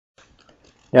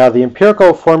Now the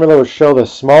empirical formula will show the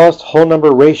smallest whole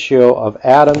number ratio of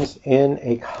atoms in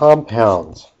a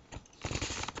compound.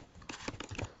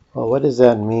 Well, what does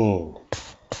that mean?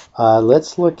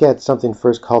 Let's look at something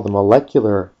first called the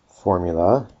molecular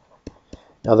formula.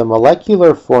 Now the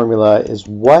molecular formula is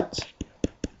what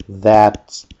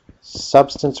that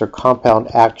substance or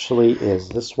compound actually is.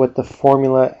 This is what the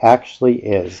formula actually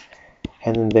is.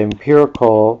 And then the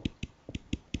empirical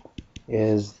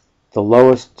is the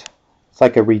lowest. It's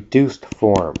like a reduced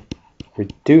form,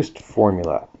 reduced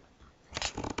formula.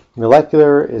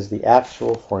 Molecular is the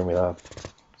actual formula.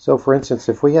 So for instance,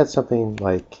 if we had something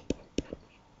like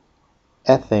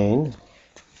ethane,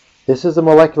 this is the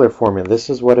molecular formula. This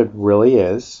is what it really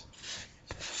is.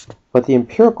 But the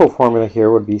empirical formula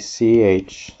here would be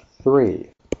CH3.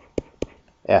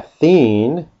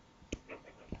 Ethene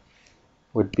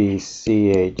would be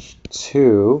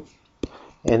CH2.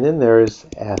 And then there's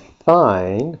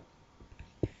ethyne.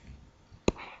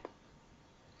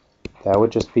 That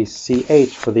would just be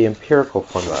CH for the empirical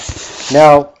formula.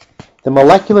 Now, the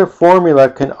molecular formula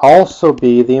can also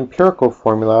be the empirical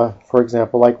formula, for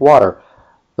example, like water.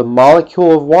 The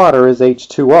molecule of water is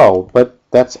H2O, but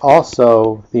that's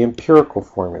also the empirical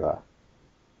formula.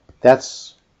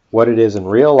 That's what it is in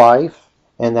real life,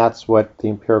 and that's what the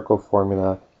empirical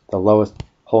formula, the lowest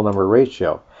whole number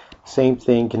ratio. Same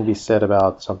thing can be said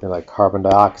about something like carbon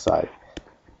dioxide.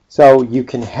 So you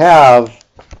can have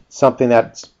something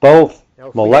that's both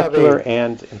molecular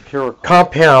and empirical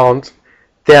compound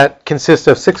that consists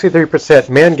of 63%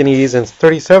 manganese and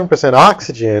 37%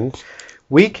 oxygen.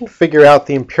 We can figure out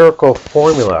the empirical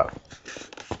formula.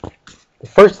 The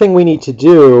first thing we need to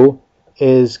do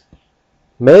is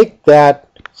make that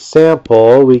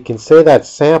sample. We can say that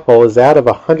sample is out of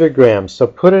 100 grams. So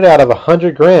put it out of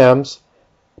 100 grams,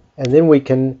 and then we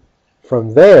can,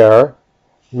 from there,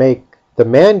 make the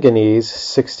manganese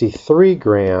 63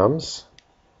 grams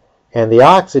and the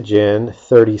oxygen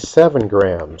 37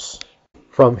 grams.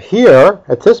 From here,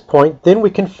 at this point, then we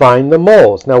can find the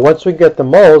moles. Now once we get the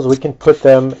moles, we can put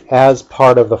them as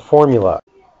part of the formula.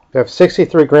 We have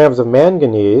 63 grams of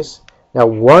manganese. Now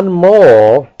 1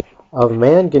 mole of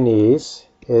manganese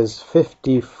is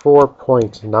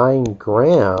 54.9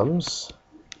 grams.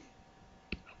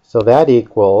 So that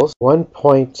equals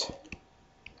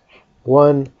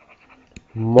 1.1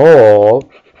 mole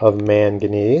of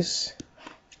manganese.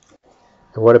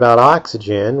 And what about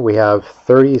oxygen? We have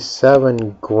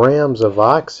 37 grams of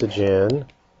oxygen,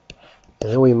 and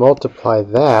then we multiply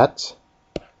that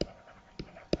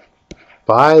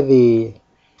by the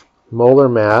molar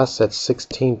mass at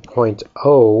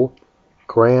 16.0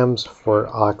 grams for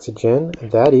oxygen.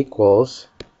 That equals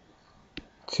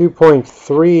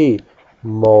 2.3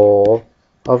 mole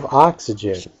of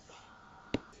oxygen.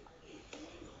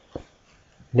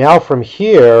 Now from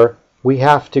here, we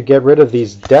have to get rid of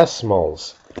these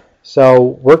decimals. So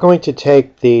we're going to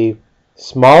take the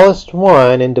smallest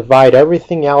one and divide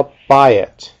everything out by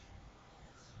it.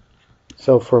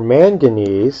 So for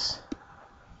manganese,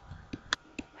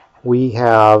 we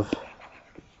have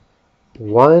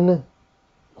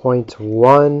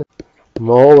 1.1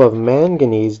 mole of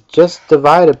manganese just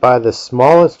divided by the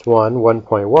smallest one,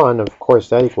 1.1. Of course,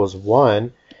 that equals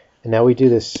 1. And now we do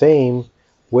the same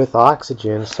with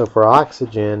oxygen. So for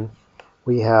oxygen,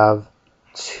 we have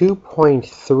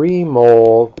 2.3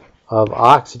 mole of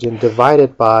oxygen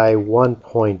divided by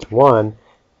 1.1.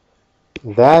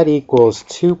 That equals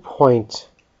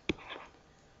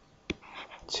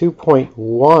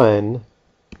 2.1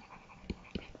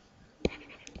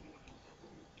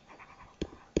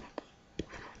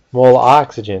 mole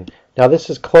oxygen. Now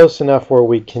this is close enough where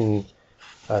we can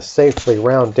safely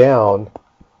round down.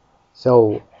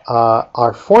 So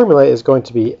our formula is going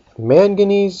to be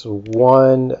manganese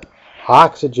 1,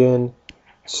 oxygen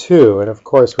 2, and of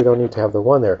course we don't need to have the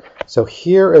 1 there. So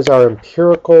here is our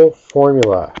empirical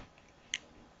formula.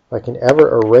 If I can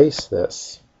ever erase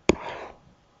this.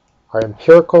 Our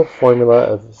empirical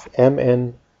formula is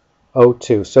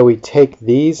MnO2. So we take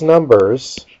these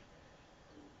numbers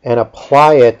and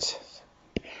apply it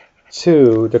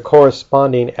to the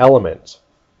corresponding element.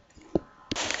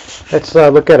 Let's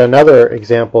look at another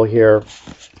example here.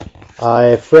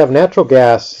 If we have natural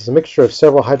gas, it's a mixture of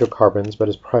several hydrocarbons, but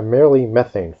is primarily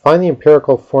methane. Find the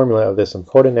empirical formula of this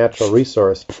important natural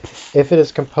resource if it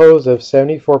is composed of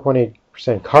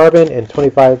 74.8% carbon and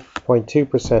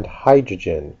 25.2%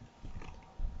 hydrogen.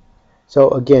 So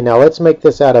again, now let's make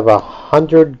this out of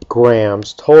 100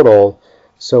 grams total.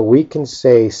 So we can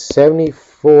say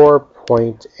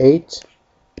 74.8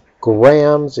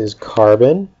 grams is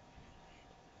carbon,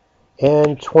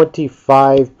 and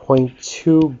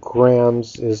 25.2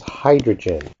 grams is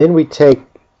hydrogen. Then we take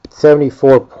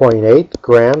 74.8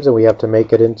 grams and we have to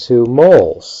make it into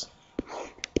moles.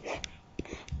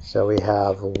 So we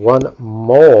have 1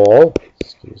 mole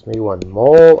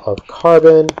of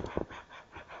carbon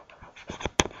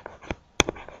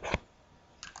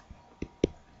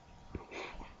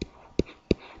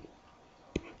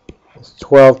is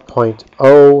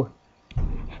 12.0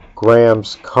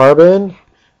 grams carbon.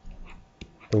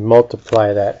 We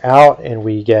multiply that out and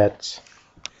we get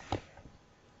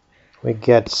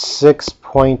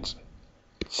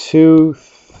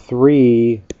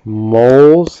 6.23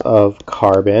 moles of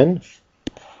carbon.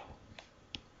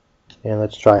 And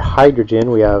let's try hydrogen.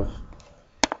 We have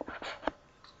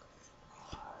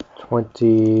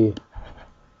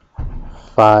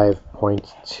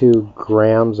 25.2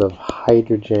 grams of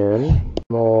hydrogen.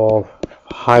 Mole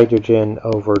hydrogen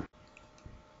over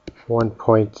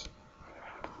 1.0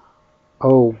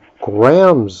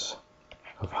 grams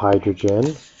of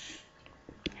hydrogen.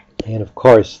 And of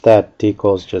course that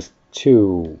equals just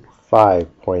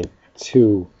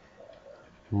 5.2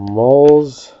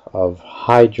 moles of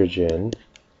hydrogen.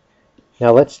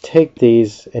 Now let's take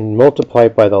these and multiply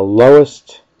by the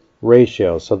lowest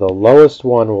ratio. So the lowest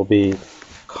one will be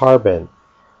carbon.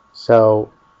 So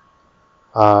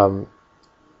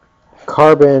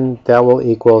carbon, that will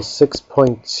equal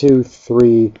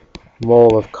 6.23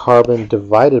 mole of carbon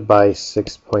divided by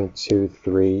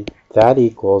 6.23. That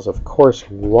equals, of course,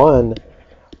 1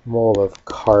 mole of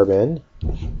carbon.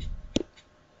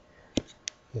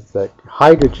 Is that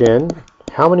hydrogen?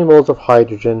 How many moles of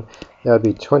hydrogen? That would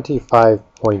be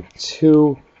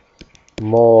 25.2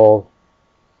 mole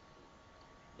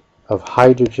of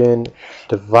hydrogen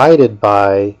divided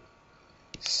by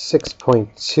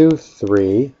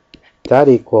 6.23. That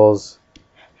equals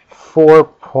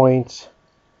 4.0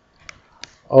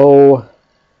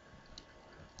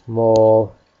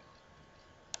 mole,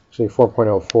 actually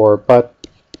 4.04, but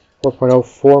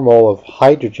 4.04 mole of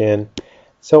hydrogen.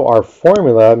 So our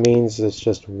formula means it's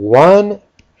just 1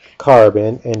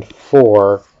 carbon and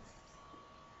 4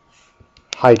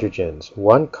 hydrogens.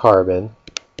 1 carbon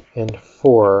and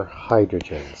 4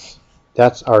 hydrogens.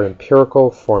 That's our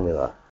empirical formula.